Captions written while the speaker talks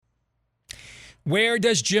Where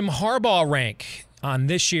does Jim Harbaugh rank on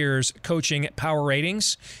this year's coaching power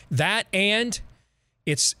ratings? That, and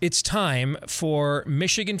it's time for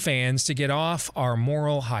Michigan fans to get off our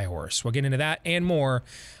moral high horse. We'll get into that and more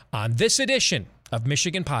on this edition of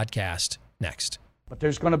Michigan Podcast next. But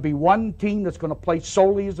there's going to be one team that's going to play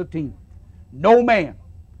solely as a team. No man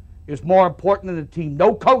is more important than the team.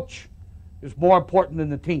 No coach is more important than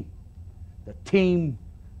the team. The team,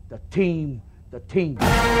 the team, the team.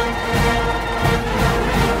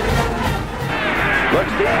 Looks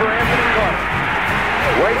deep for Anthony Carter.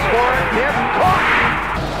 Waits for it. Hip. Caught.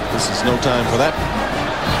 This is no time for that.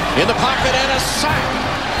 In the pocket and a sack.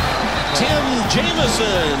 Tim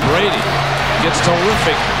Jamison. Brady gets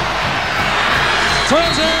terrific.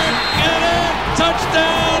 Throws it. Get it.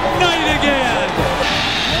 Touchdown. Knight again.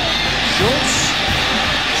 Schultz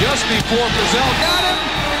just before Brazil got him.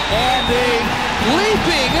 And a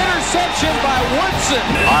leaping interception by Woodson.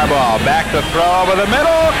 Harbaugh back to throw over the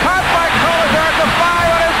middle. Caught by Collier at the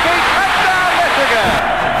 5 on his feet. Touchdown, Michigan.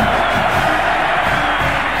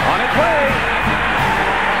 On its way.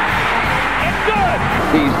 It's good.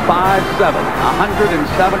 He's 5'7",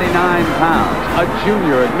 179 pounds, a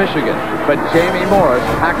junior at Michigan. But Jamie Morris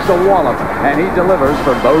packs a wallop, and he delivers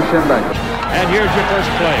for Bo Schembechler. And here's your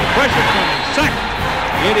first play. Pressure coming. Sack.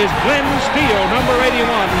 It is Glenn Steele, number 81,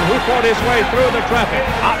 who fought his way through the traffic.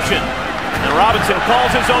 Option. And Robinson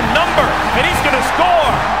calls his own number. And he's going to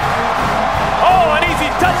score. Oh, an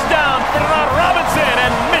easy touchdown for Robinson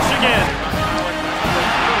and Michigan.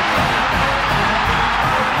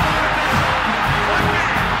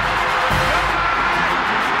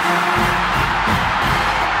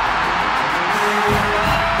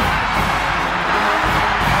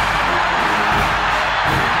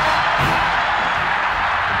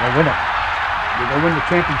 Win it. We're going to win the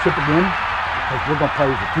championship again because we're going to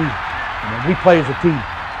play as a team. And when we play as a team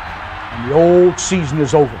and the old season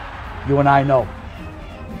is over, you and I know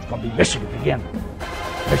it's going to be Michigan again.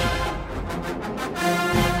 Michigan.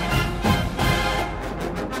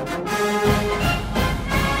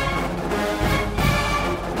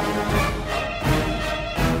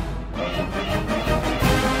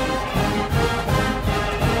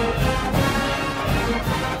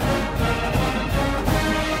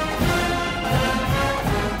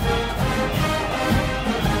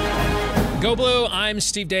 Go Blue, I'm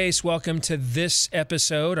Steve Deace. Welcome to this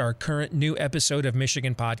episode, our current new episode of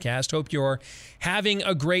Michigan Podcast. Hope you're having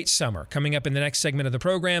a great summer. Coming up in the next segment of the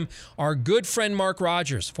program, our good friend Mark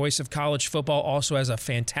Rogers, voice of college football, also has a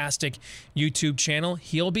fantastic YouTube channel.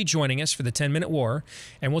 He'll be joining us for the 10-Minute War,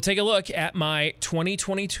 and we'll take a look at my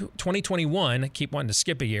 2021, I keep wanting to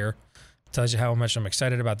skip a year, tells you how much I'm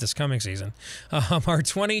excited about this coming season. Our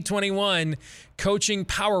 2021 coaching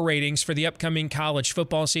power ratings for the upcoming college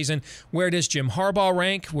football season. Where does Jim Harbaugh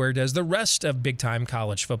rank? Where does the rest of big-time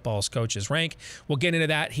college football's coaches rank? We'll get into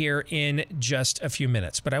that here in just a few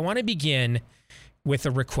minutes. But I want to begin with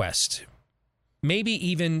a request, maybe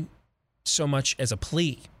even so much as a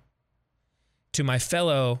plea to my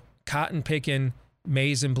fellow cotton-picking,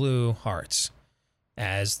 maize-and-blue hearts,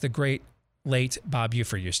 as the great late Bob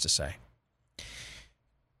Ufer used to say.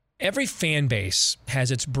 Every fan base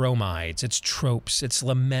has its bromides, its tropes, its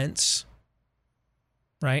laments,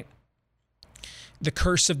 right? The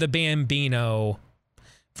curse of the Bambino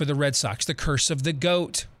for the Red Sox, the curse of the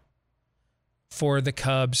GOAT for the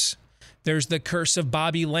Cubs. There's the curse of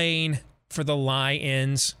Bobby Lane for the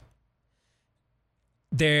Lions.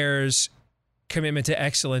 There's commitment to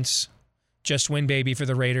excellence, just win baby for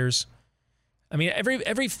the Raiders. I mean,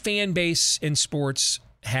 every fan base in sports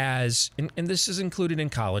has, and this is included in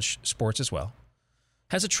college sports as well,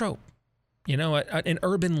 has a trope, you know, an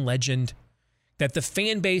urban legend that the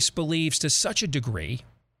fan base believes to such a degree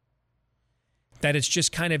that it's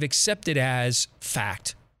just kind of accepted as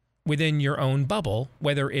fact within your own bubble,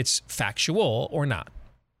 whether it's factual or not.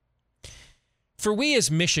 For we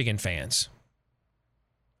as Michigan fans,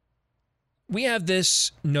 we have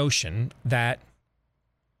this notion that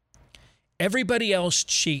everybody else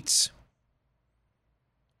cheats.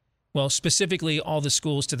 Well, specifically all the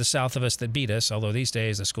schools to the south of us that beat us, although these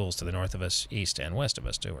days the schools to the north of us, east and west of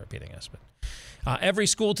us too are beating us. But every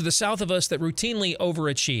school to the south of us that routinely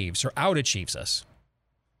overachieves or outachieves us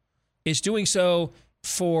is doing so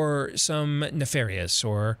for some nefarious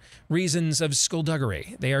or reasons of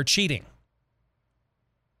skullduggery. They are cheating.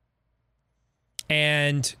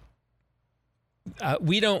 And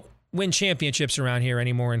we don't win championships around here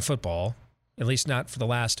anymore in football, at least not for the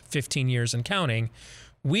last 15 years and counting.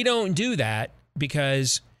 We don't do that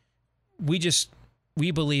because we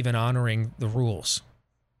believe in honoring the rules.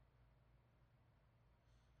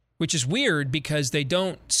 Which is weird because they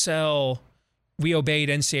don't sell we obeyed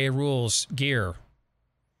NCAA rules gear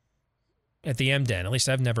at the M-Den. At least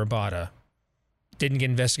I've never bought a didn't get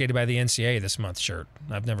investigated by the NCAA this month shirt.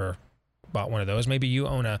 I've never bought one of those. Maybe you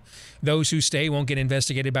own a those who stay won't get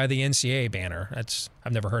investigated by the NCAA banner.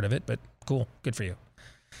 I've never heard of it, but cool. Good for you.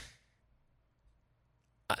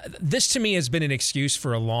 This to me has been an excuse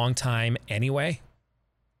for a long time anyway.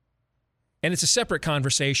 And it's a separate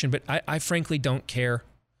conversation, but I frankly don't care.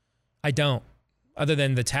 I don't. Other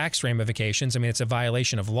than the tax ramifications, I mean, it's a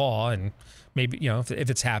violation of law, and maybe, if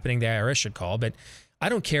it's happening, the IRS should call. But I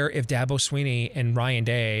don't care if Dabo Swinney and Ryan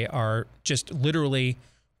Day are just literally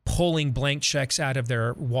pulling blank checks out of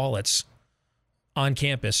their wallets on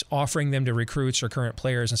campus, offering them to recruits or current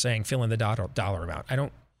players and saying, fill in the dollar amount. I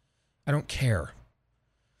don't care.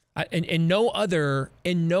 In no other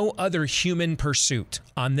human pursuit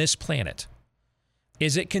on this planet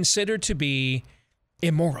is it considered to be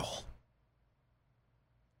immoral,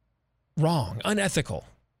 wrong, unethical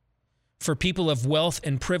for people of wealth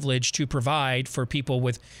and privilege to provide for people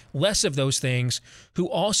with less of those things who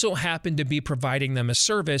also happen to be providing them a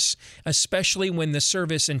service, especially when the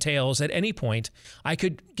service entails at any point I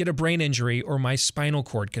could get a brain injury or my spinal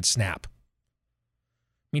cord could snap.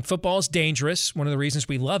 I mean, football is dangerous. One of the reasons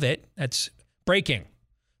we love it, that's breaking.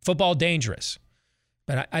 Football dangerous.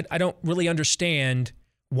 But I don't really understand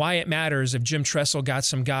why it matters if Jim Tressel got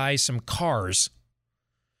some guys some cars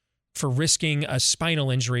for risking a spinal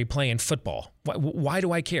injury playing football. Why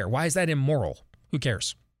do I care? Why is that immoral? Who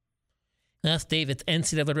cares? That's David,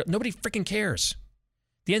 NCAA. Nobody freaking cares.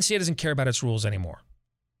 The NCAA doesn't care about its rules anymore.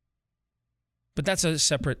 But that's a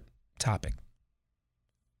separate topic.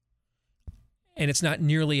 And it's not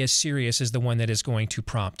nearly as serious as the one that is going to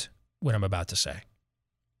prompt what I'm about to say.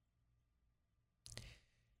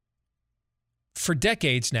 For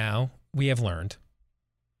decades now, we have learned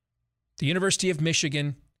the University of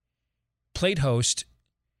Michigan played host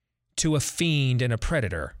to a fiend and a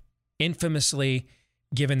predator, infamously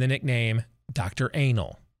given the nickname Dr.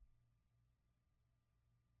 Anal.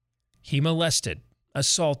 He molested,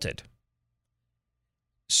 assaulted,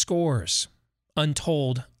 scores,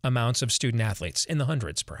 untold amounts of student athletes, in the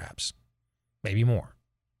hundreds perhaps, maybe more.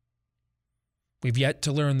 We've yet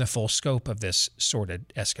to learn the full scope of this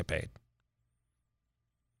sordid escapade.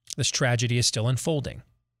 This tragedy is still unfolding.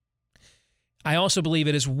 I also believe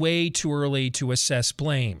it is way too early to assess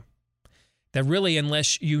blame. That really,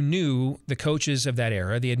 unless you knew the coaches of that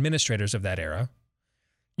era, the administrators of that era,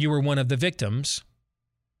 you were one of the victims.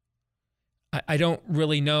 I don't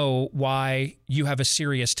really know why you have a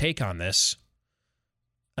serious take on this,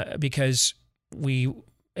 because we,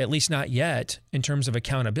 at least not yet, in terms of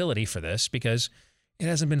accountability for this, because it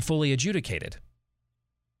hasn't been fully adjudicated.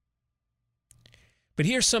 But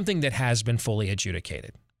here's something that has been fully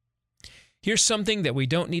adjudicated. Here's something that we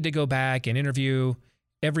don't need to go back and interview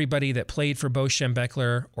everybody that played for Bo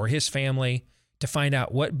Schembechler or his family to find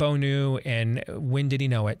out what Bo knew and when did he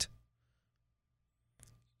know it.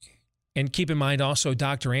 And keep in mind also,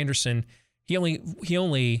 Dr. Anderson, he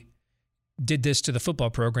only did this to the football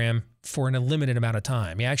program for an unlimited amount of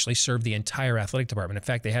time. He actually served the entire athletic department. In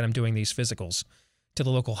fact, they had him doing these physicals to the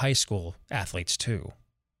local high school athletes too.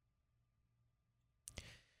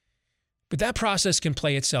 But that process can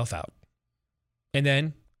play itself out. And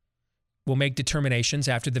then we'll make determinations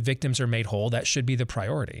after the victims are made whole. That should be the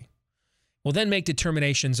priority. We'll then make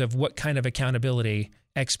determinations of what kind of accountability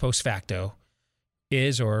ex post facto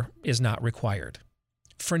is or is not required.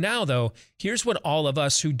 For now, though, here's what all of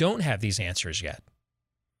us who don't have these answers yet.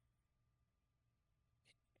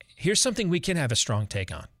 Here's something we can have a strong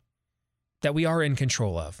take on, that we are in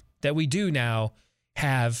control of, that we do now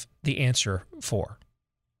have the answer for.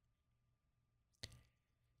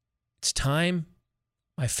 It's time,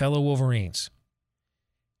 my fellow Wolverines,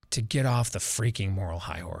 to get off the freaking moral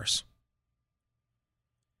high horse.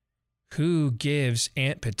 Who gives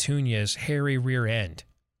Aunt Petunia's hairy rear end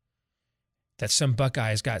that some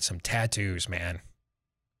Buckeye's got some tattoos, man?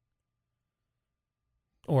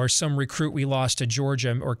 Or some recruit we lost to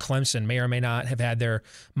Georgia or Clemson may or may not have had their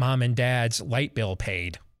mom and dad's light bill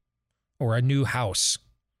paid, or a new house,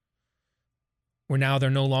 where now they're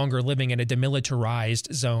no longer living in a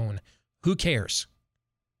demilitarized zone. Who cares?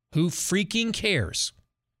 Who freaking cares?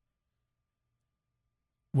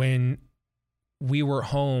 When we were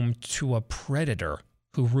home to a predator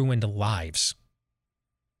who ruined lives.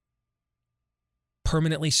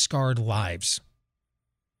 Permanently scarred lives.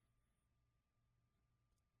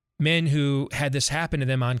 Men who had this happen to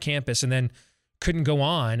them on campus and then couldn't go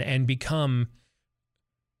on and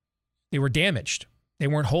they were damaged. They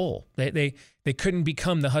weren't whole. They couldn't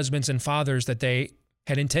become the husbands and fathers that they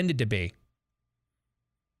had intended to be.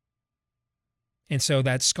 And so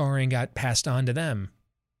that scarring got passed on to them.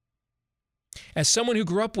 As someone who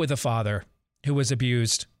grew up with a father who was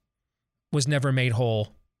abused, was never made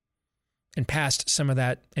whole, and passed some of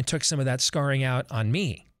that and took some of that scarring out on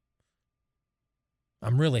me,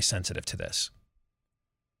 I'm really sensitive to this.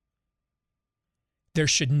 There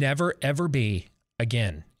should never, ever be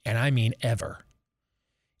again, and I mean ever,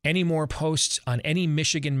 any more posts on any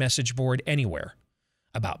Michigan message board anywhere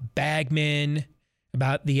about bagmen,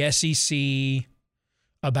 about the SEC,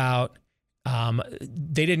 about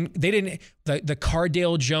the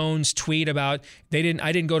Cardale Jones tweet about I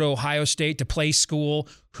didn't go to Ohio State to play school.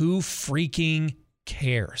 Who freaking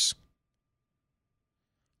cares?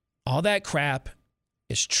 All that crap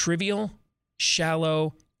is trivial,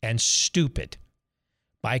 shallow, and stupid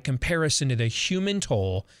by comparison to the human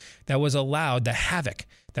toll that was allowed, the havoc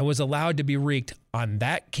that was allowed to be wreaked on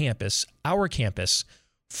that campus, our campus,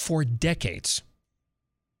 for decades.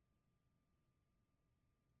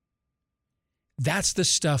 That's the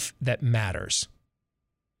stuff that matters.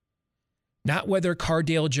 Not whether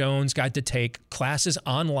Cardale Jones got to take classes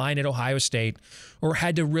online at Ohio State or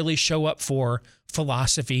had to really show up for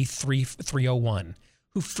Philosophy 301.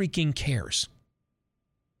 Who freaking cares?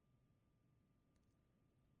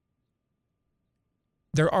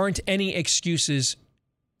 There aren't any excuses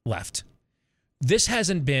left. This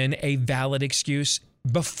hasn't been a valid excuse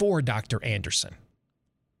before Dr. Anderson.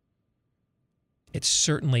 It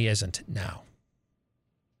certainly isn't now.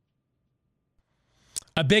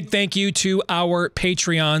 A big thank you to our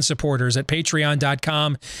Patreon supporters at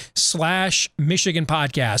patreon.com/Michigan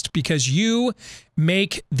Podcast, because you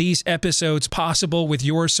make these episodes possible with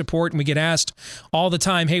your support. And we get asked all the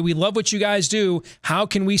time, hey, we love what you guys do. How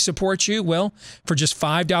can we support you? Well, for just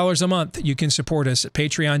 $5 a month, you can support us at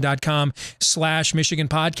patreon.com/Michigan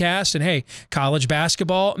Podcast. And hey, college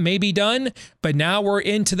basketball may be done, but now we're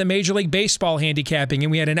into the Major League Baseball handicapping,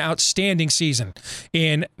 and we had an outstanding season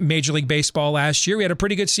in Major League Baseball last year. We had a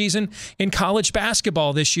pretty good season in college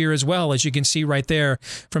basketball this year as well, as you can see right there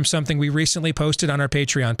from something we recently posted on our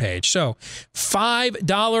Patreon page. So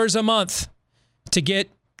 $5 a month to get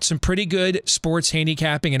some pretty good sports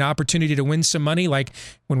handicapping, an opportunity to win some money, like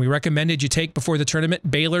when we recommended you take before the tournament,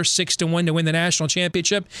 Baylor 6-1 to win the national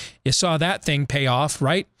championship. You saw that thing pay off,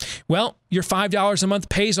 right? Well, your $5 a month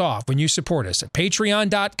pays off when you support us at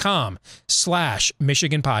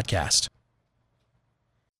patreon.com/Michigan Podcast.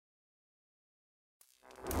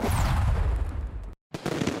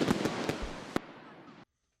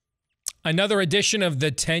 Another edition of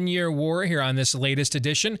the 10-year war here on this latest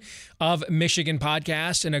edition of Michigan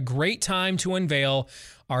Podcast, and a great time to unveil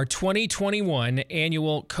our 2021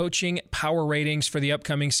 annual coaching power ratings for the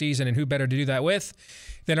upcoming season. And who better to do that with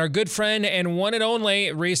than our good friend and one and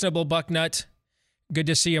only Reasonable Bucknut. Good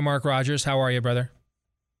to see you, Mark Rogers. How are you, brother?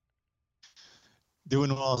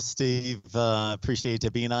 Doing well, Steve. Appreciate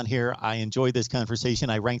you being on here. I enjoy this conversation.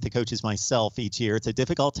 I rank the coaches myself each year. It's a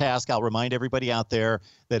difficult task. I'll remind everybody out there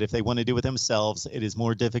that if they want to do it themselves, it is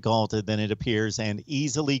more difficult than it appears and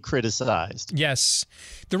easily criticized. Yes.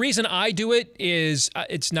 The reason I do it is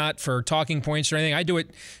it's not for talking points or anything. I do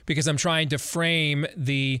it because I'm trying to frame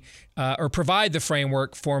or provide the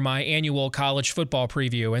framework for my annual college football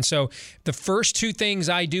preview. And so the first two things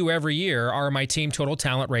I do every year are my team total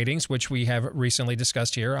talent ratings, which we have recently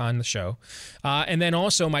discussed here on the show. And then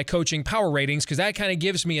also my coaching power ratings, because that kind of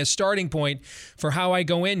gives me a starting point for how I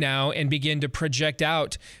go in now and begin to project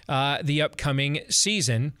out the upcoming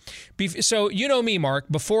season. So you know me, Mark,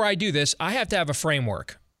 before I do this, I have to have a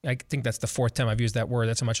framework. I think that's the fourth time I've used that word.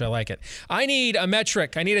 That's how much I like it. I need a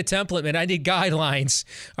metric. I need a template, and I need guidelines.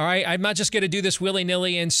 All right. I'm not just going to do this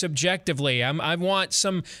willy-nilly and subjectively. I want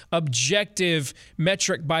some objective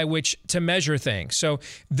metric by which to measure things. So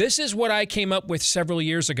this is what I came up with several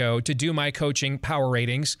years ago to do my coaching power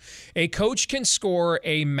ratings. A coach can score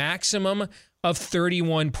a maximum of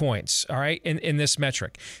 31 points, all right, in this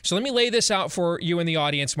metric. So let me lay this out for you in the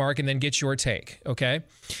audience, Mark, and then get your take, okay?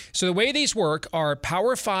 So the way these work are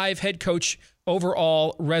Power 5 head coach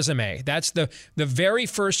overall resume. That's the very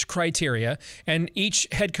first criteria, and each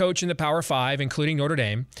head coach in the Power 5, including Notre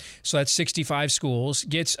Dame, so that's 65 schools,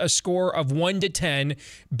 gets a score of 1 to 10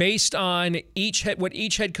 based on what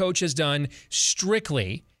each head coach has done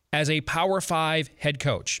strictly as a Power 5 head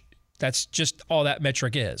coach. That's just all that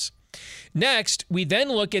metric is. Next, we then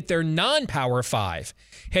look at their non-Power 5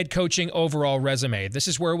 head coaching overall resume. This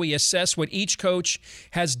is where we assess what each coach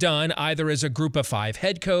has done, either as a group of 5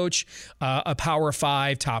 head coach, a Power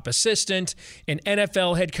 5 top assistant, an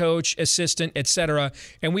NFL head coach, assistant, etc.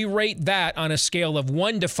 And we rate that on a scale of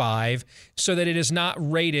 1 to 5 so that it is not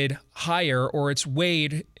rated higher or it's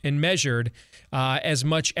weighed and measured as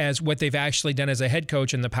much as what they've actually done as a head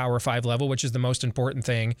coach in the Power 5 level, which is the most important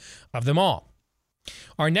thing of them all.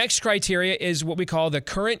 Our next criteria is what we call the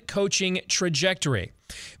current coaching trajectory.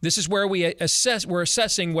 This is where we're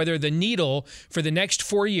assessing whether the needle for the next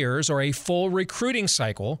 4 years or a full recruiting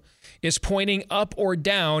cycle is pointing up or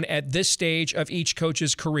down at this stage of each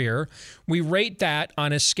coach's career. We rate that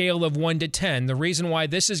on a scale of 1 to 10. The reason why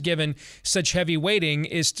this is given such heavy weighting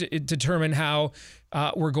is to determine how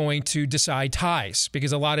we're going to decide ties,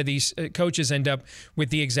 because a lot of these coaches end up with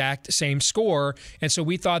the exact same score. And so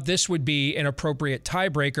we thought this would be an appropriate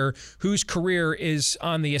tiebreaker, whose career is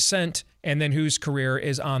on the ascent and then whose career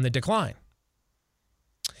is on the decline.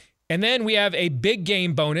 And then we have a big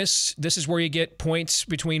game bonus. This is where you get points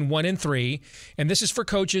between 1 and 3. And this is for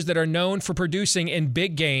coaches that are known for producing in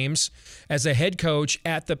big games as a head coach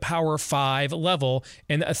at the Power 5 level.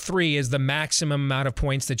 And a 3 is the maximum amount of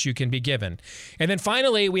points that you can be given. And then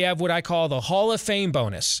finally, we have what I call the Hall of Fame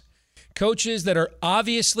bonus. Coaches that are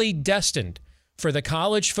obviously destined for the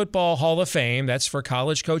College Football Hall of Fame, that's for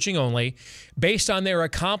college coaching only, based on their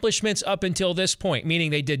accomplishments up until this point, meaning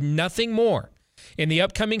they did nothing more in the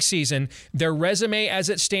upcoming season. Their resume as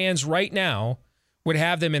it stands right now would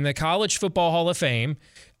have them in the College Football Hall of Fame.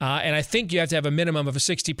 And I think you have to have a minimum of a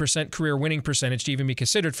 60% career winning percentage to even be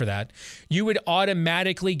considered for that. You would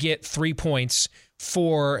automatically get 3 points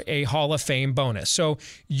for a Hall of Fame bonus. So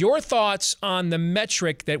your thoughts on the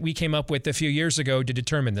metric that we came up with a few years ago to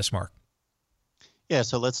determine this, Mark? Yeah,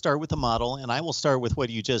 so let's start with the model, and I will start with what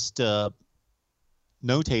you just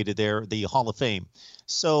notated there, the Hall of Fame.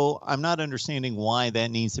 So I'm not understanding why that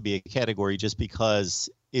needs to be a category, just because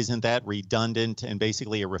isn't that redundant and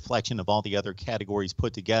basically a reflection of all the other categories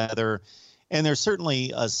put together? And there's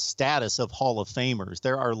certainly a status of Hall of Famers.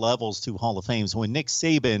 There are levels to Hall of Fames. When Nick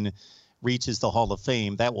Saban reaches the Hall of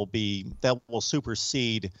Fame, that will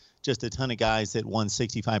supersede just a ton of guys that won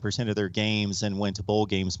 65% of their games and went to bowl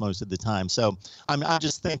games most of the time. So I'm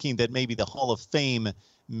just thinking that maybe the Hall of Fame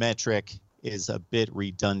metric is a bit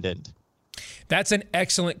redundant. That's an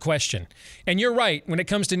excellent question. And you're right. When it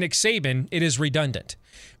comes to Nick Saban, it is redundant.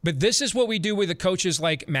 But this is what we do with the coaches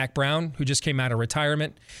like Mack Brown, who just came out of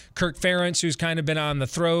retirement, Kirk Ferentz, who's kind of been on the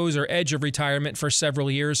throes or edge of retirement for several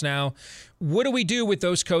years now. What do we do with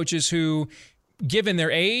those coaches who, given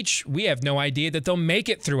their age, we have no idea that they'll make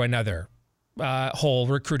it through another whole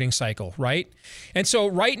recruiting cycle, right? And so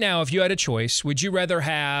right now, if you had a choice, would you rather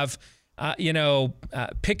have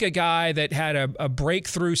pick a guy that had a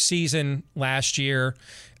breakthrough season last year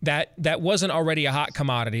that wasn't already a hot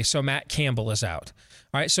commodity? So Matt Campbell is out.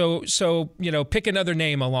 All right, so pick another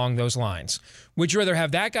name along those lines. Would you rather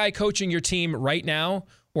have that guy coaching your team right now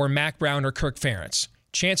or Mack Brown or Kirk Ferentz?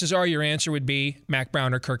 Chances are your answer would be Mack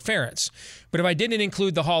Brown or Kirk Ferentz. But if I didn't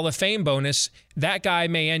include the Hall of Fame bonus, that guy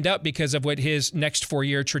may end up, because of what his next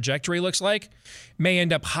 4-year trajectory looks like, may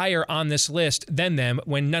end up higher on this list than them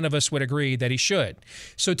when none of us would agree that he should.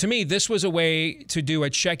 So to me, this was a way to do a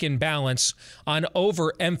check and balance on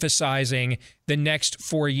overemphasizing the next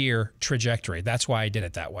 4-year trajectory. That's why I did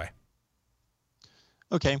it that way.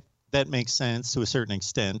 Okay. That makes sense to a certain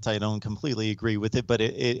extent. I don't completely agree with it, but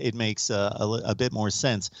it makes a bit more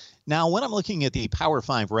sense. Now, when I'm looking at the Power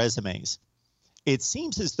 5 resumes, it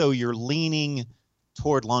seems as though you're leaning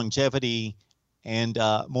toward longevity and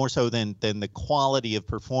more so than the quality of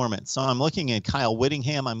performance. So I'm looking at Kyle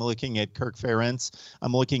Whittingham. I'm looking at Kirk Ferentz.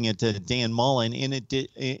 I'm looking at Dan Mullen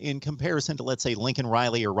in comparison to, let's say, Lincoln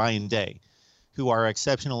Riley or Ryan Day, who are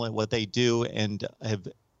exceptional at what they do and have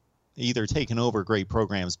either taken over great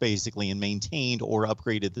programs basically and maintained or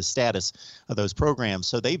upgraded the status of those programs.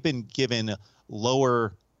 So they've been given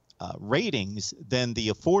lower ratings than the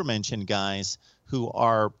aforementioned guys who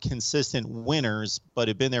are consistent winners but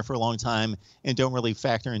have been there for a long time and don't really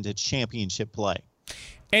factor into championship play.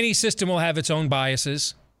 Any system will have its own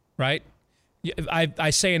biases, right?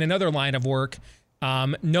 I say in another line of work,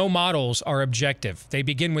 no models are objective. They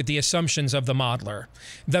begin with the assumptions of the modeler.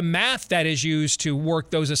 The math that is used to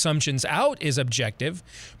work those assumptions out is objective,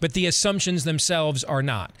 but the assumptions themselves are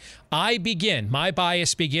not. My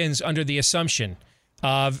bias begins under the assumption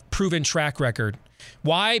of proven track record.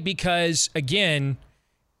 Why? Because, again,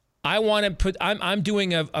 I want to I'm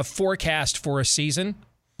doing a forecast for a season,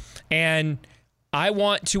 and I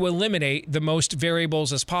want to eliminate the most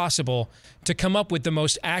variables as possible to come up with the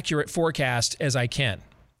most accurate forecast as I can.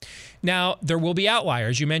 Now, there will be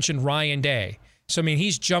outliers. You mentioned Ryan Day. So, I mean,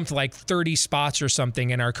 he's jumped like 30 spots or something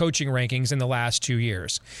in our coaching rankings in the last 2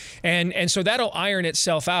 years. And so that'll iron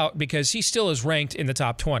itself out because he still is ranked in the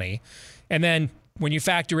top 20. And then when you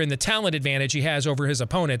factor in the talent advantage he has over his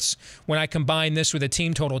opponents, when I combine this with a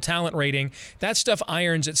team total talent rating, that stuff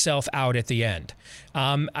irons itself out at the end.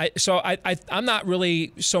 I'm not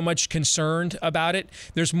really so much concerned about it.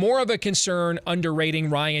 There's more of a concern underrating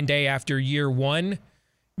Ryan Day after year one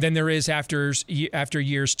than there is after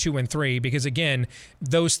years 2 and 3, because again,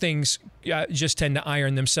 those things just tend to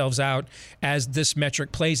iron themselves out as this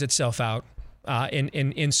metric plays itself out in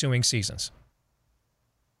ensuing seasons.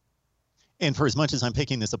 And for as much as I'm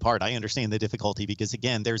picking this apart, I understand the difficulty because,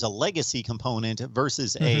 again, there's a legacy component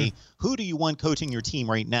versus a who do you want coaching your team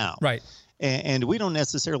right now? Right. And we don't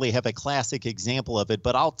necessarily have a classic example of it,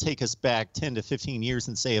 but I'll take us back 10 to 15 years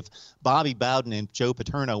and say if Bobby Bowden and Joe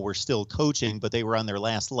Paterno were still coaching, but they were on their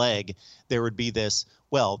last leg, there would be this,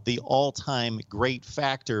 well, the all-time great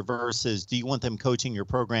factor versus do you want them coaching your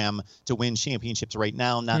program to win championships right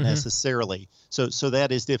now? Not necessarily. So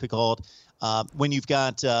that is difficult. When you've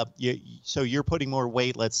got, so you're putting more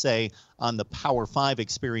weight, let's say, on the Power 5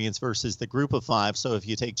 experience versus the Group of 5. So if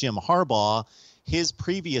you take Jim Harbaugh, his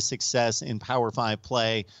previous success in Power 5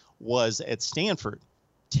 play was at Stanford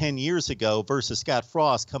 10 years ago versus Scott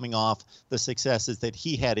Frost coming off the successes that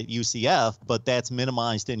he had at UCF, but that's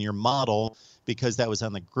minimized in your model because that was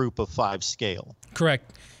on the Group of 5 scale.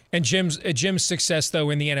 Correct. And Jim's success, though,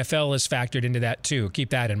 in the NFL is factored into that, too. Keep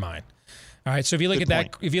that in mind. All right, so if you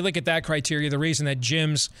look at that criteria, the reason that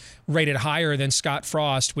Jim's rated higher than Scott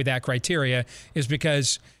Frost with that criteria is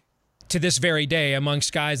because to this very day,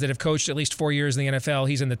 amongst guys that have coached at least 4 years in the NFL,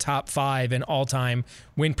 he's in the top 5 in all-time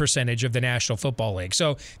win percentage of the National Football League.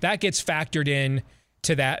 So that gets factored in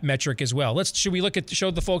to that metric as well. Should we show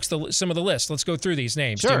the folks some of the list? Let's go through these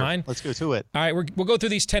names. Sure. Do you mind? Let's go to it. All right, we'll go through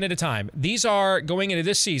these 10 at a time. These are, going into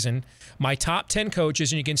this season, my top 10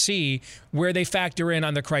 coaches, and you can see where they factor in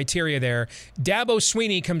on the criteria there. Dabo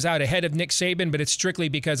Swinney comes out ahead of Nick Saban, but it's strictly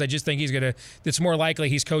because I just think it's more likely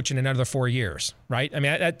he's coaching another 4 years, right? I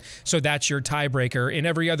mean, so that's your tiebreaker. In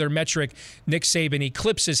every other metric, Nick Saban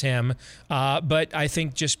eclipses him, but I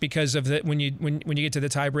think just because of when you get to the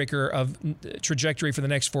tiebreaker of trajectory for the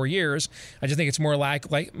next 4 years, I just think it's more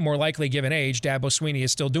likely given age, Dabo Swinney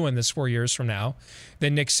is still doing this 4 years from now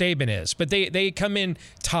than Nick Saban is. But they come in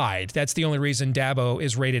tied. That's the only reason Dabo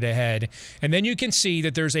is rated ahead. And then you can see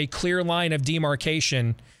that there's a clear line of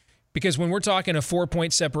demarcation because when we're talking a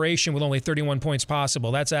 4-point separation with only 31 points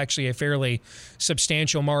possible, that's actually a fairly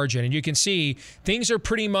substantial margin. And you can see things are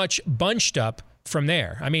pretty much bunched up from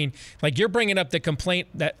there. I mean, like you're bringing up the complaint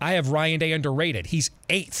that I have Ryan Day underrated. He's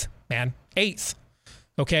 8th, man. 8th.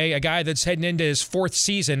 Okay, a guy that's heading into his 4th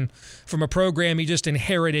season from a program he just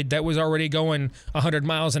inherited that was already going 100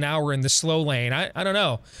 miles an hour in the slow lane. I don't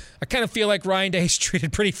know. I kind of feel like Ryan Day's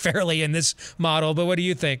treated pretty fairly in this model, but what do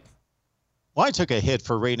you think? Well, I took a hit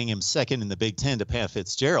for rating him 2nd in the Big Ten to Pat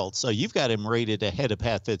Fitzgerald. So you've got him rated ahead of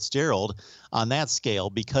Pat Fitzgerald on that scale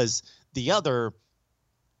because the other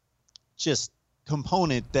just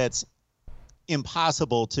component that's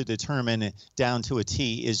impossible to determine down to a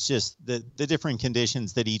T is just the different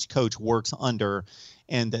conditions that each coach works under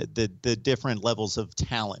and the different levels of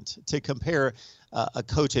talent. To compare a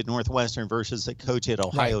coach at Northwestern versus a coach at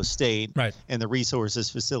Ohio State and the resources,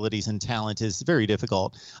 facilities, and talent is very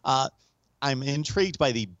difficult. I'm intrigued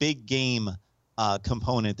by the big game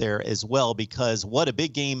component there as well because what a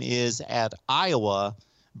big game is at Iowa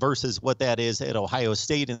versus what that is at Ohio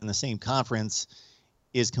State in the same conference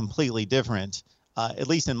is completely different, at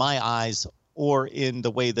least in my eyes, or in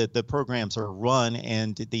the way that the programs are run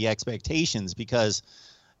and the expectations, because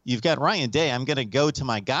you've got Ryan Day. I'm going to go to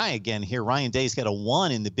my guy again here. Ryan Day's got a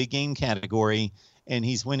 1 in the big game category, and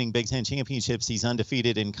he's winning Big Ten championships. He's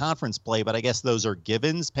undefeated in conference play, but I guess those are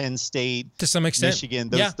givens. Penn State, to some extent, Michigan,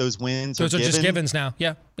 those wins those are given. just givens now.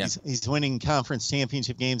 Yeah. He's winning conference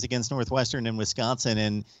championship games against Northwestern and Wisconsin,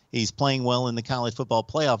 and he's playing well in the college football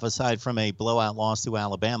playoff aside from a blowout loss to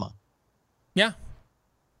Alabama. Yeah.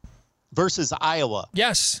 Versus Iowa.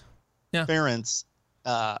 Yes. Yeah. Ferentz,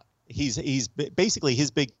 he's basically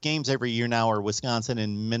his big games every year now are Wisconsin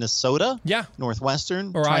and Minnesota. Yeah.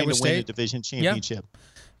 Northwestern or trying Iowa to State. win a division championship.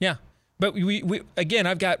 Yeah. But we again,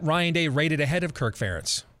 I've got Ryan Day rated ahead of Kirk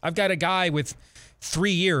Ferentz. I've got a guy with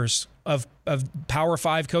 3 years of Power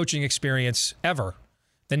 5 coaching experience ever.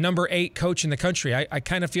 The number 8 coach in the country. I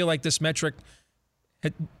kind of feel like this metric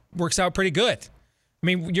works out pretty good. I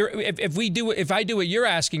mean, if I do what you're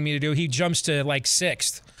asking me to do, he jumps to like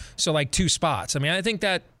 6th, so like 2 spots. I mean, I think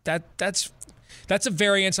that's a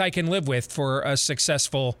variance I can live with for a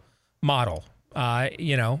successful model.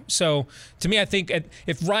 So to me, I think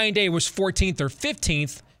if Ryan Day was 14th or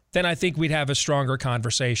 15th, then I think we'd have a stronger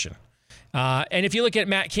conversation. And if you look at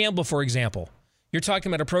Matt Campbell, for example, you're talking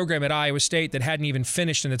about a program at Iowa State that hadn't even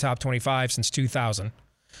finished in the top 25 since 2000.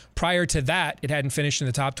 Prior to that, it hadn't finished in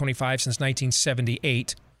the top 25 since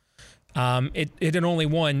 1978. It had only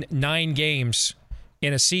won 9 games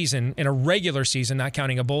in a season, in a regular season, not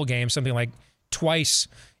counting a bowl game, something like twice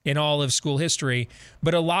in all of school history.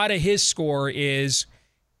 But a lot of his score is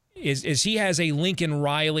he has a Lincoln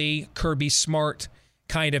Riley, Kirby Smart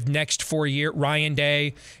kind of next 4-year, Ryan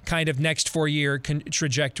Day kind of next 4-year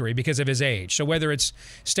trajectory because of his age. So whether it's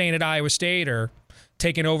staying at Iowa State or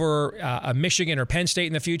taking over a Michigan or Penn State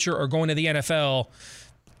in the future or going to the NFL,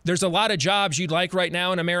 there's a lot of jobs you'd like right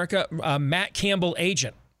now in America. Matt Campbell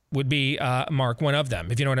agent would be, Mark, one of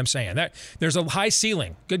them, if you know what I'm saying. There's a high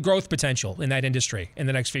ceiling, good growth potential in that industry in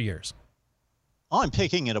the next few years. Oh, I'm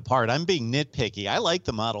picking it apart. I'm being nitpicky. I like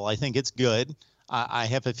the model. I think it's good. I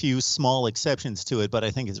have a few small exceptions to it, but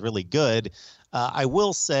I think it's really good. I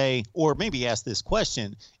will say, or maybe ask this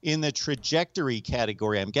question, in the trajectory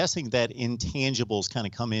category, I'm guessing that intangibles kind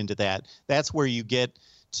of come into that. That's where you get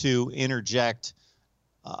to interject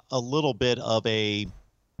a little bit of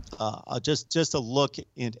just a look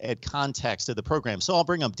at context of the program. So I'll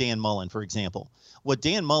bring up Dan Mullen, for example.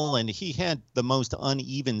 Dan Mullen, he had the most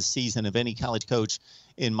uneven season of any college coach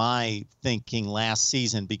in my thinking last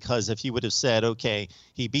season, because if you would have said, okay,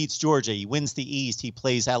 he beats Georgia, he wins the East, he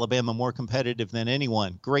plays Alabama more competitive than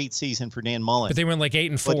anyone. Great season for Dan Mullen. But they went like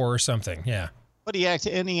 8-4 or something, yeah. But he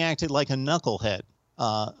acted like a knucklehead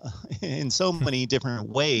in so many different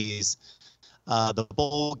ways. The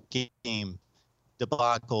bowl game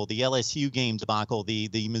debacle, the LSU game debacle,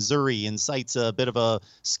 the Missouri incites a bit of a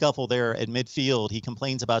scuffle there at midfield. He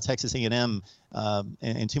complains about Texas A&M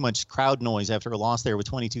and too much crowd noise after a loss there with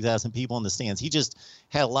 22,000 people in the stands. He just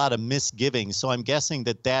had a lot of misgivings. So I'm guessing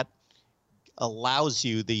that allows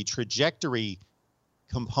you, the trajectory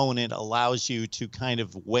component allows you to kind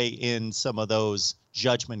of weigh in some of those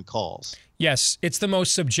judgment calls. Yes, it's the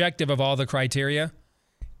most subjective of all the criteria.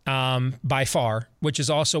 By far, which is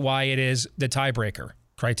also why it is the tiebreaker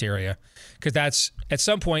criteria, because that's at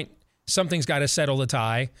some point something's got to settle the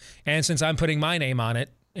tie, and since I'm putting my name on it,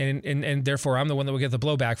 and therefore I'm the one that will get the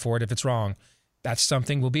blowback for it if it's wrong, that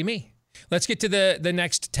something will be me. Let's get to the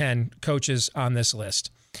next 10 coaches on this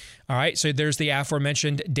list. All right, so there's the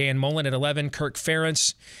aforementioned Dan Mullen at 11, Kirk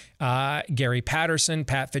Ferentz, Gary Patterson,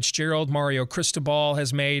 Pat Fitzgerald, Mario Cristobal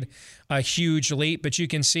has made a huge leap, but you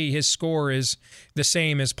can see his score is the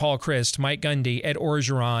same as Paul Chryst, Mike Gundy, Ed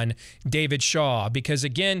Orgeron, David Shaw, because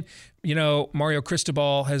again, you know, Mario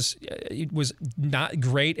Cristobal was not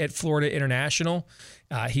great at Florida International.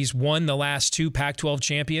 He's won the last 2 Pac-12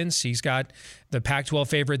 champions. He's got the Pac-12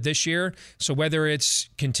 favorite this year. So whether it's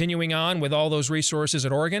continuing on with all those resources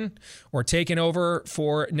at Oregon or taking over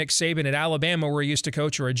for Nick Saban at Alabama where he used to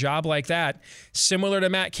coach, or a job like that, similar to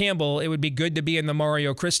Matt Campbell, it would be good to be in the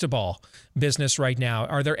Mario Cristobal business right now.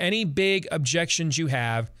 Are there any big objections you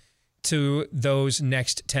have to those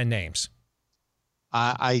next 10 names?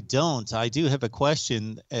 I don't. I do have a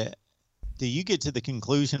question. Do you get to the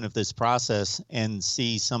conclusion of this process and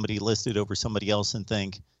see somebody listed over somebody else and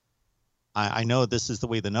think, I know this is the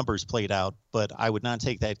way the numbers played out, but I would not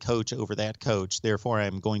take that coach over that coach. Therefore,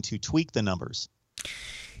 I'm going to tweak the numbers.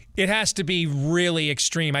 It has to be really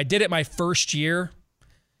extreme. I did it my first year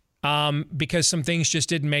because some things just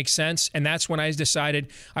didn't make sense. And that's when I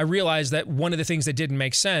realized that one of the things that didn't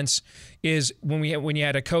make sense is when you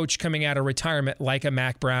had a coach coming out of retirement like a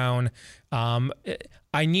Mac Brown,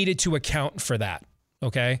 I needed to account for that,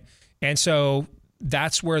 okay? And so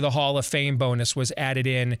that's where the Hall of Fame bonus was added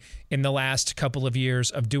in the last couple of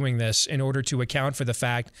years of doing this, in order to account for the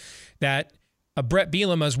fact that Brett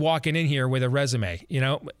Bielema is walking in here with a resume. You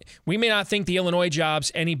know, we may not think the Illinois job's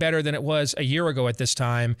any better than it was a year ago at this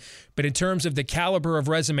time, but in terms of the caliber of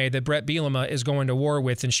resume that Brett Bielema is going to war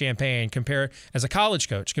with in Champaign, as a college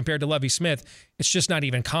coach, compared to Lovie Smith, it's just not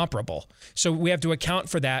even comparable. So we have to account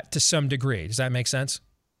for that to some degree. Does that make sense?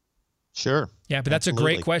 Sure. Yeah, but that's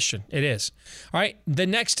absolutely a great question. It is. All right, the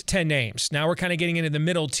next 10 names. Now we're kind of getting into the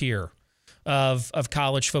middle tier of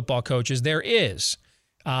college football coaches. There is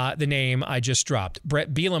the name I just dropped.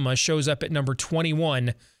 Brett Bielema shows up at number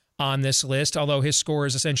 21 on this list, although his score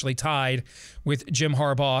is essentially tied with Jim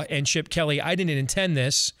Harbaugh and Chip Kelly. I didn't intend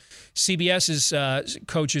this. CBS's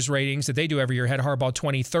coaches ratings that they do every year had Harbaugh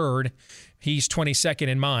 23rd, He's 22nd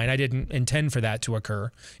in mine. I didn't intend for that to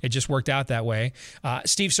occur. It just worked out that way.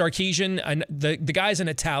 Steve Sarkisian, the guys in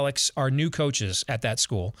italics are new coaches at that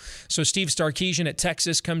school. So Steve Sarkisian at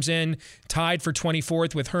Texas comes in, tied for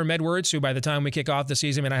 24th with Herm Edwards, who by the time we kick off the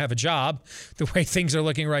season, I have a job, the way things are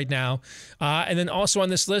looking right now. And then also on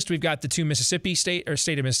this list, we've got the two state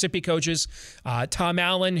of Mississippi coaches, Tom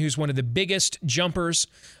Allen, who's one of the biggest jumpers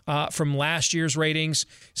from last year's ratings,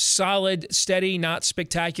 solid, steady, not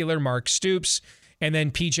spectacular, Mark Stoops, and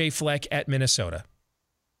then PJ Fleck at Minnesota.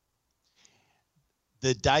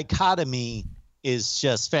 The dichotomy is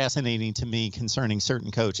just fascinating to me concerning certain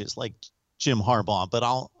coaches like Jim Harbaugh, but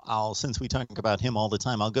I'll since we talk about him all the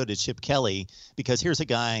time, I'll go to Chip Kelly, because here's a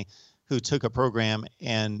guy who took a program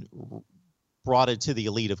and brought it to the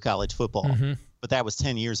elite of college football. Mm-hmm. But that was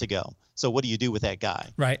 10 years ago. So what do you do with that guy?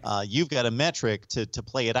 Right. You've got a metric to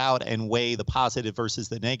play it out and weigh the positive versus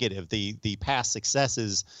the negative, the past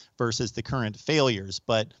successes versus the current failures.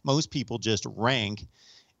 But most people just rank,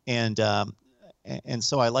 and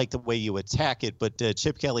so I like the way you attack it. But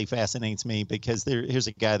Chip Kelly fascinates me because here's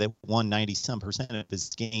a guy that won 90% of his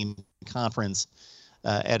game conference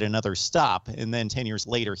at another stop, and then 10 years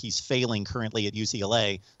later he's failing currently at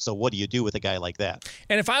UCLA. So what do you do with a guy like that?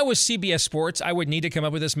 And if I was CBS Sports, I would need to come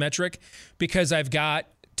up with this metric, because I've got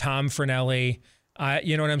Tom Fornelli,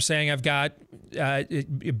 you know what I'm saying? I've got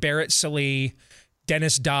Barrett Sallee,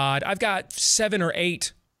 Dennis Dodd. I've got 7 or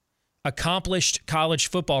 8 accomplished college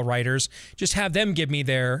football writers. Just have them give me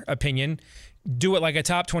their opinion. Do it like a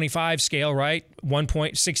top 25 scale, right?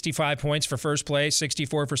 1.65 points for first place,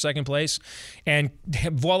 64 for second place. And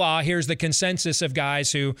voila, here's the consensus of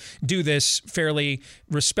guys who do this fairly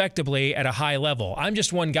respectably at a high level. I'm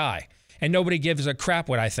just one guy, and nobody gives a crap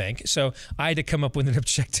what I think. So I had to come up with an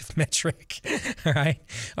objective metric. All right.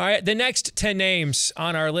 The next 10 names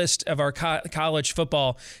on our list of our college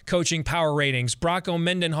football coaching power ratings: Bronco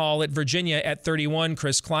Mendenhall at Virginia at 31,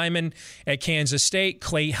 Chris Kleiman at Kansas State,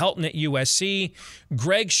 Clay Helton at USC,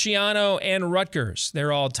 Greg Schiano and Rutgers.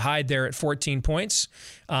 They're all tied there at 14 points.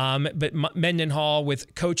 But Mendenhall,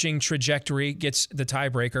 with coaching trajectory, gets the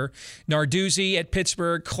tiebreaker. Narduzzi at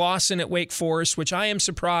Pittsburgh, Clawson at Wake Forest, which I am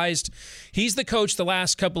surprised. He's the coach the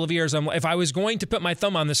last couple of years. If I was going to put my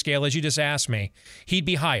thumb on the scale, as you just asked me, he'd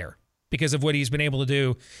be higher because of what he's been able to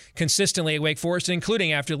do consistently at Wake Forest,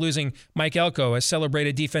 including after losing Mike Elko, a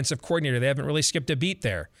celebrated defensive coordinator. They haven't really skipped a beat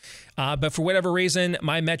there. But for whatever reason,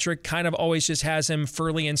 my metric kind of always just has him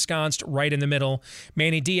firmly ensconced right in the middle.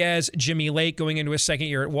 Manny Diaz, Jimmy Lake going into his second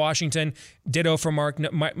year at Washington. Ditto for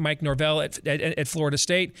Mike Norvell at Florida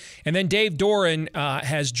State. And then Dave Doran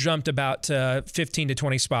has jumped about 15 to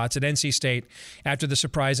 20 spots at NC State after the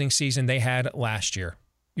surprising season they had last year.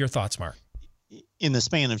 Your thoughts, Mark? In the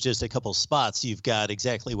span of just a couple spots, you've got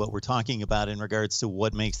exactly what we're talking about in regards to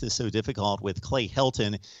what makes this so difficult with Clay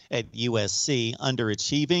Helton at USC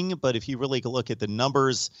underachieving. But if you really look at the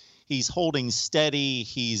numbers, he's holding steady.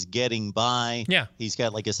 He's getting by. Yeah. He's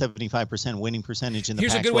got like a 75% winning percentage in the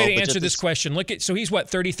Pac-12. Here's a good way to answer this question. So he's what,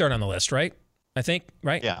 33rd on the list, right? I think,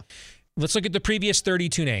 right? Yeah. Let's look at the previous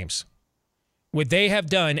 32 names. Would they have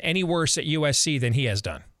done any worse at USC than he has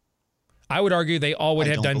done? I would argue they all would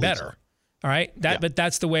have done better. So. All right, But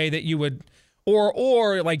that's the way that you would,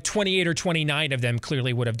 or like 28 or 29 of them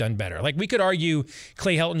clearly would have done better. Like we could argue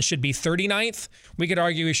Clay Helton should be 39th. We could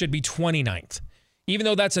argue he should be 29th. Even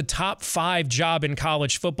though that's a top 5 job in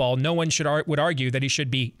college football, no one would argue that he should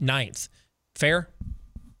be 9th. Fair?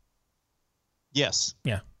 Yes.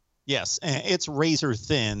 Yeah. Yes, and it's razor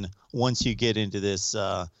thin once you get into this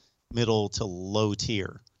middle to low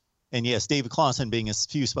tier. And yes, David Clawson being a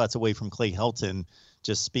few spots away from Clay Helton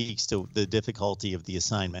just speaks to the difficulty of the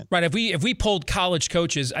assignment. Right. If we polled college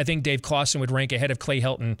coaches, I think Dave Clawson would rank ahead of Clay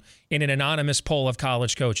Helton in an anonymous poll of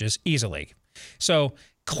college coaches easily. So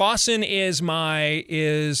Clawson is my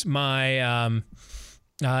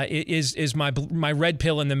red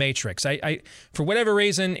pill in the matrix. I for whatever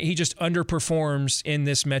reason, he just underperforms in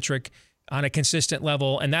this metric on a consistent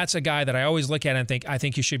level, and that's a guy that I always look at and think, I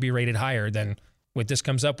think he should be rated higher than what this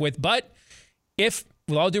comes up with. But if,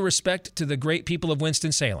 with all due respect to the great people of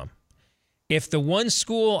Winston-Salem, if the one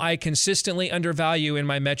school I consistently undervalue in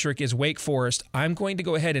my metric is Wake Forest, I'm going to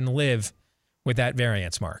go ahead and live with that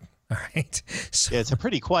variance, Mark. All right. So, yeah, it's a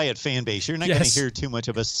pretty quiet fan base. You're not going to hear too much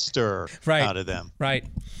of a stir out of them. Right.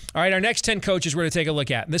 All right. Our next 10 coaches we're going to take a look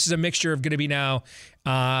at. This is a mixture of going to be now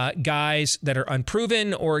guys that are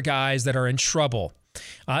unproven or guys that are in trouble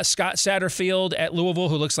Scott Satterfield at Louisville,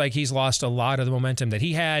 who looks like he's lost a lot of the momentum that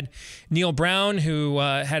he had. Neil Brown, who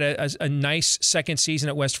had a nice second season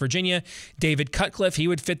at West Virginia. David Cutcliffe, he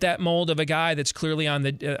would fit that mold of a guy that's clearly on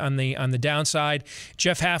the downside.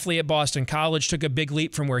 Jeff Hafley at Boston College took a big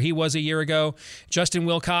leap from where he was a year ago. Justin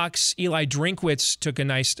Wilcox, Eli Drinkwitz took a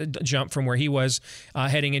nice jump from where he was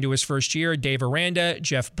heading into his first year. Dave Aranda,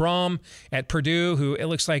 Jeff Brom at Purdue, who it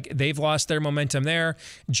looks like they've lost their momentum there.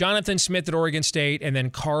 Jonathan Smith at Oregon State, and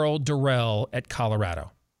then Carl Durrell at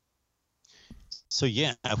Colorado. So,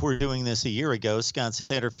 yeah, if we're doing this a year ago, Scott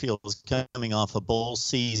Satterfield was coming off a bowl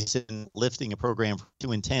season, lifting a program from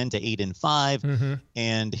 2-10 to 8-5. Mm-hmm.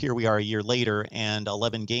 And here we are a year later, and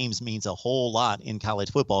 11 games means a whole lot in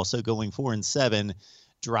college football. So going 4-7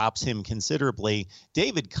 drops him considerably.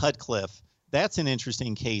 David Cutcliffe, that's an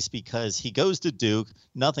interesting case because he goes to Duke.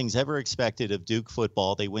 Nothing's ever expected of Duke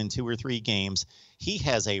football. They win 2 or 3 games. He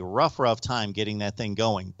has a rough time getting that thing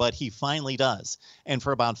going, but he finally does. And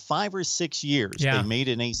for about 5 or 6 years, they made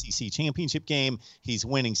an ACC championship game. He's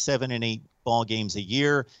winning 7 and 8 ball games a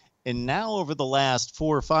year. And now over the last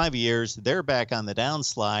 4 or 5 years, they're back on the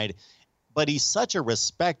downslide. But he's such a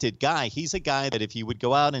respected guy. He's a guy that if you would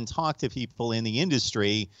go out and talk to people in the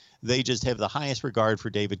industry, they just have the highest regard for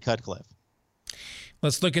David Cutcliffe.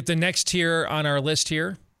 Let's look at the next tier on our list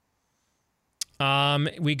here.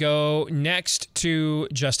 We go next to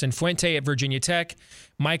Justin Fuente at Virginia Tech,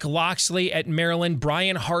 Mike Locksley at Maryland,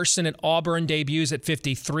 Brian Harsin at Auburn, debuts at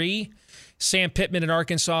 53, Sam Pittman at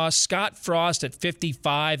Arkansas, Scott Frost at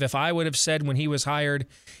 55. If I would have said when he was hired,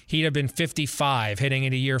 he'd have been 55 heading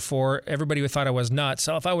into year 4, everybody would have thought I was nuts.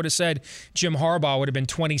 So if I would have said Jim Harbaugh would have been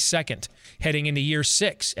 22nd heading into year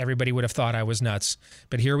 6, everybody would have thought I was nuts.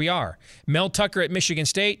 But here we are. Mel Tucker at Michigan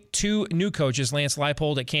State, 2 new coaches, Lance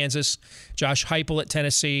Leipold at Kansas, Josh Heupel at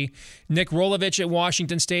Tennessee, Nick Rolovich at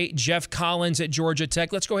Washington State, Jeff Collins at Georgia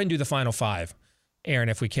Tech. Let's go ahead and do the final 5, Aaron,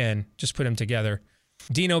 if we can. Just put them together.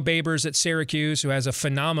 Dino Babers at Syracuse, who has a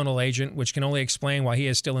phenomenal agent, which can only explain why he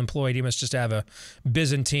is still employed. He must just have a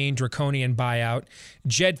Byzantine, draconian buyout.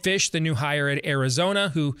 Jed Fish, the new hire at Arizona,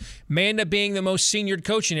 who may end up being the most senior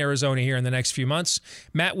coach in Arizona here in the next few months.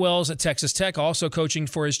 Matt Wells at Texas Tech, also coaching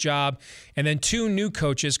for his job. And then 2 new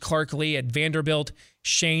coaches, Clark Lee at Vanderbilt,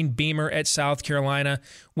 Shane Beamer at South Carolina.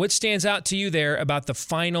 What stands out to you there about the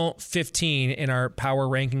final 15 in our power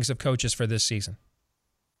rankings of coaches for this season?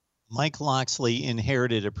 Mike Locksley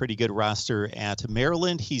inherited a pretty good roster at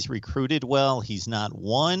Maryland. He's recruited well. He's not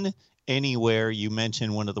won anywhere. You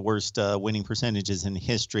mentioned one of the worst winning percentages in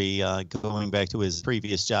history, going back to his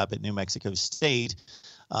previous job at New Mexico State,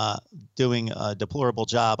 doing a deplorable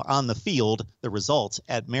job on the field. The results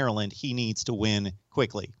at Maryland, he needs to win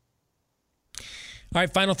quickly. All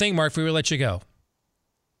right, final thing, Mark, before we let you go.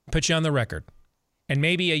 Put you on the record. And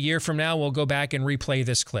maybe a year from now, we'll go back and replay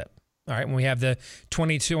this clip. All right, when we have the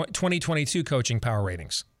 2022 coaching power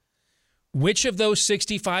ratings. Which of those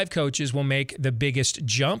 65 coaches will make the biggest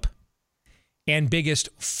jump and biggest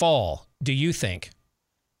fall, do you think,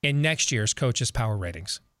 in next year's coaches power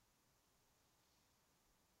ratings?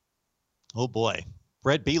 Oh, boy.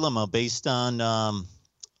 Brett Bielema, based on,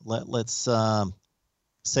 let's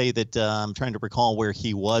say that I'm trying to recall where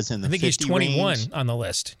he was in the 50 range. I think he's 21 on the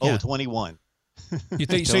list. Oh, 21. You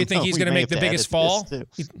think he's going to make the biggest fall?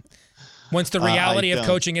 Once the reality of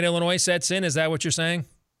coaching at Illinois sets in, is that what you're saying?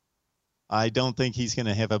 I don't think he's going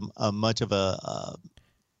to have a much of a...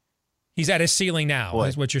 He's at his ceiling now,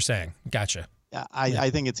 is what you're saying. Gotcha. I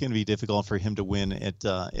think it's going to be difficult for him to win at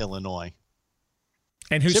Illinois.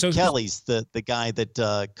 And Chip Kelly's the guy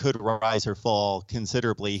that could rise or fall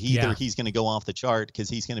considerably. Either he's going to go off the chart because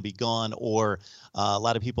he's going to be gone, or a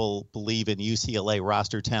lot of people believe in UCLA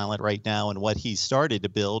roster talent right now and what he started to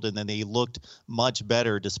build, and then they looked much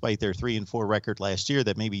better despite their 3-4 record last year,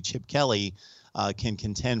 that maybe Chip Kelly can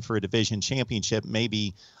contend for a division championship,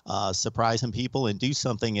 maybe surprise some people and do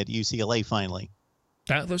something at UCLA finally.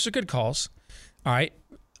 Those are good calls. All right.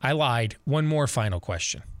 I lied. One more final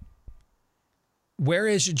question. Where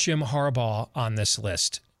is Jim Harbaugh on this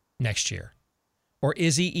list next year? Or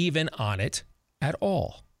is he even on it at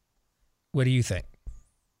all? What do you think?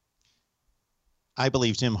 I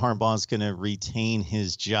believe Jim Harbaugh is going to retain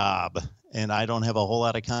his job, and I don't have a whole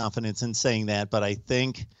lot of confidence in saying that, but I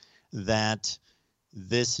think that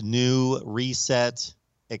this new reset,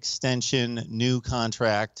 extension, new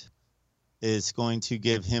contract is going to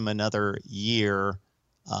give him another year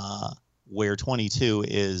where 22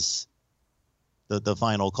 is the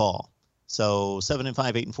final call. So 7-5,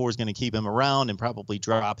 8-4 is going to keep him around and probably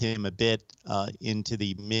drop him a bit into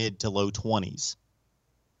the mid to low 20s.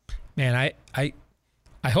 Man, I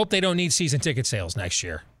hope they don't need season ticket sales next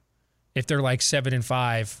year. if they're like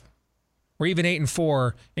 7-5 or even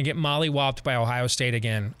 8-4 and get mollywopped by Ohio State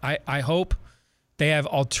again. I hope they have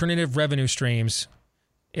alternative revenue streams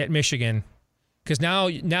at Michigan, because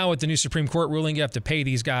now with the new Supreme Court ruling, you have to pay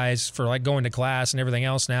these guys for like going to class and everything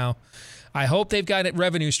else now. I hope they've got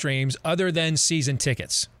revenue streams other than season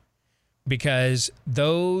tickets, because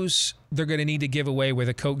those they're going to need to give away with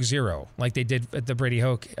a Coke Zero like they did at the Brady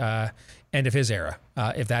Hoke end of his era,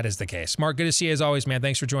 if that is the case. Mark, good to see you as always, man.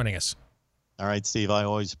 Thanks for joining us. All right, Steve, I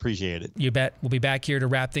always appreciate it. You bet. We'll be back here to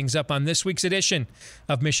wrap things up on this week's edition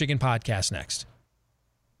of Michigan Podcast next.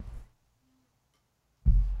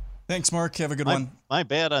 Thanks, Mark. Have a good one. My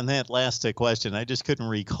bad on that last question. I just couldn't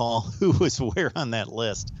recall who was where on that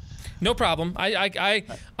list. No problem.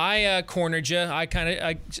 I cornered you. I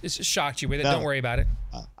shocked you with it. No, don't worry about it.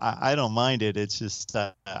 I don't mind it. It's just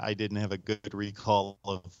I didn't have a good recall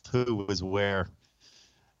of who was where.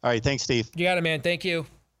 All right. Thanks, Steve. You got it, man. Thank you.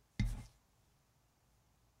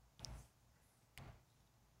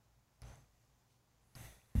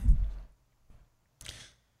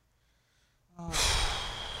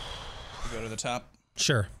 Go to the top?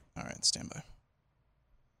 Sure. All right, stand by.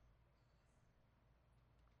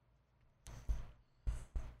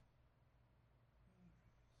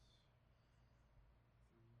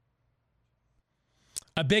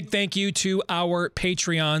 A big thank you to our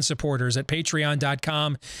Patreon supporters at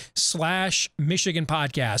patreon.com/Michigan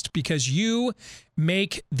Podcast, because you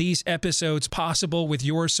make these episodes possible with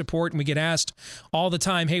your support. And we get asked all the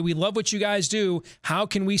time, hey, we love what you guys do. How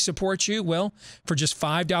can we support you? Well, for just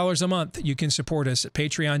 $5 a month, you can support us at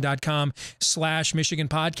patreon.com/Michigan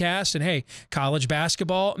Podcast. And hey, college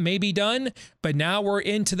basketball may be done, but now we're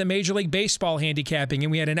into the Major League Baseball handicapping,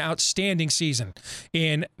 and we had an outstanding season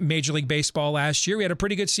in Major League Baseball last year. We had a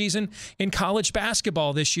pretty good season in college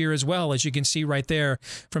basketball this year as well, as you can see right there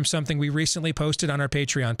from something we recently posted on our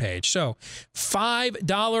Patreon page. So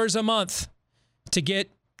 $5 a month to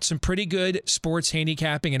get some pretty good sports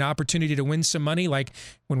handicapping, an opportunity to win some money, like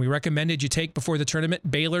when we recommended you take before the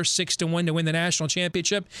tournament, Baylor 6-1 to win the national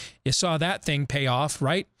championship. You saw that thing pay off,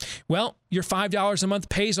 right? Well, your $5 a month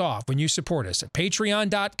pays off when you support us at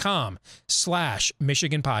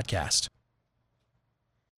patreon.com/Michigan Podcast.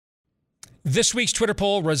 This week's Twitter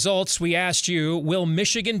poll results, we asked you, will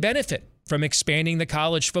Michigan benefit from expanding the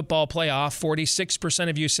college football playoff? 46%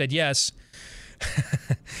 of you said yes.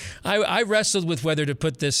 I wrestled with whether to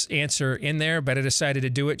put this answer in there, but I decided to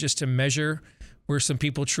do it just to measure where some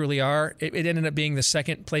people truly are. It ended up being the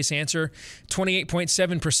second place answer.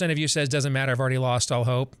 28.7% of you says doesn't matter, I've already lost all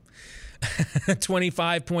hope.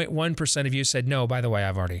 25.1% of you said no, by the way,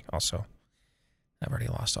 I've already lost all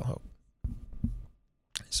hope.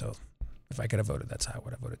 So if I could have voted, that's how I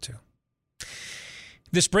would have voted too.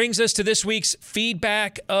 This brings us to this week's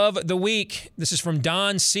feedback of the week. This is from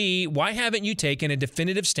Don C. Why haven't you taken a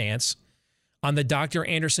definitive stance on the Dr.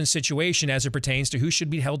 Anderson situation as it pertains to who should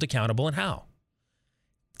be held accountable and how?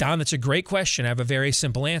 Don, that's a great question. I have a very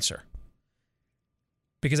simple answer.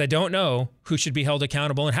 Because I don't know who should be held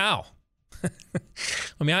accountable and how.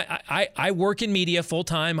 I mean, I work in media full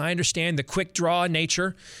time. I understand the quick draw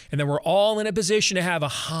nature, and then we're all in a position to have a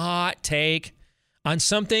hot take on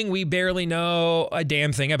something we barely know a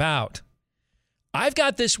damn thing about. I've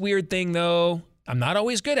got this weird thing, though. I'm not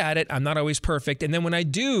always good at it. I'm not always perfect. And then when I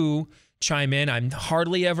do chime in, I'm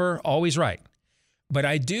hardly ever always right. But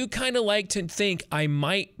I do kind of like to think I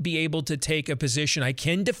might be able to take a position I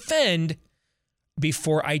can defend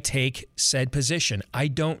before I take said position. I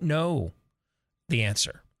don't know the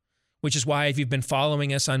answer, which is why if you've been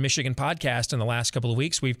following us on Michigan Podcast in the last couple of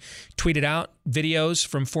weeks, we've tweeted out videos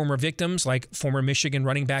from former victims like former Michigan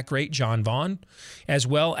running back great John Vaughn, as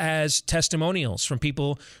well as testimonials from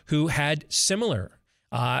people who had similar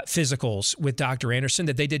physicals with Dr. Anderson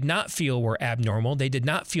that they did not feel were abnormal. They did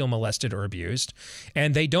not feel molested or abused.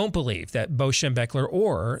 And they don't believe that Bo Schembechler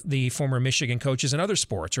or the former Michigan coaches in other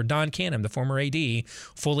sports or Don Canham, the former AD,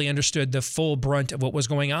 fully understood the full brunt of what was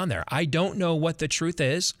going on there. I don't know what the truth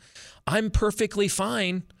is. I'm perfectly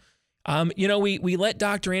fine. We let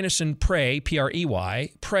Dr. Anderson prey,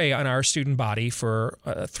 P-R-E-Y, prey on our student body for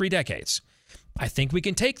 3 decades. I think we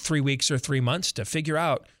can take 3 weeks or 3 months to figure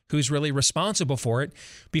out who's really responsible for it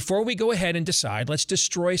before we go ahead and decide, let's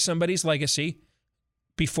destroy somebody's legacy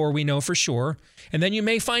before we know for sure. And then you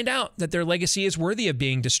may find out that their legacy is worthy of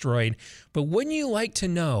being destroyed. But wouldn't you like to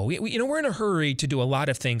know, we're in a hurry to do a lot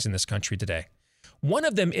of things in this country today. One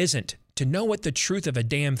of them isn't to know what the truth of a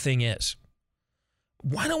damn thing is.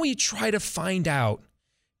 Why don't we try to find out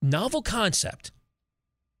novel concept?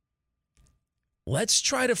 Let's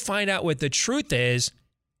try to find out what the truth is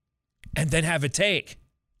and then have a take.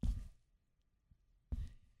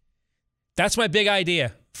 That's my big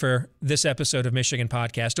idea for this episode of Michigan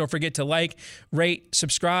Podcast. Don't forget to like, rate,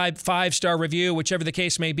 subscribe, 5-star review, whichever the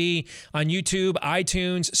case may be, on YouTube,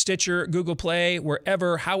 iTunes, Stitcher, Google Play,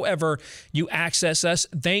 wherever, however you access us.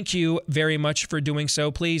 Thank you very much for doing so.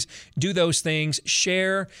 Please do those things.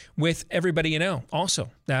 Share with everybody you know also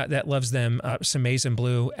that loves them some maize and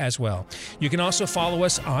blue as well. You can also follow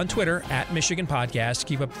us on Twitter at Michigan Podcast to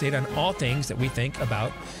keep up to date on all things that we think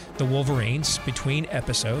about the Wolverines between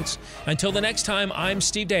episodes. Until the next time, I'm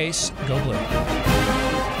Steve Deace. Go Blue.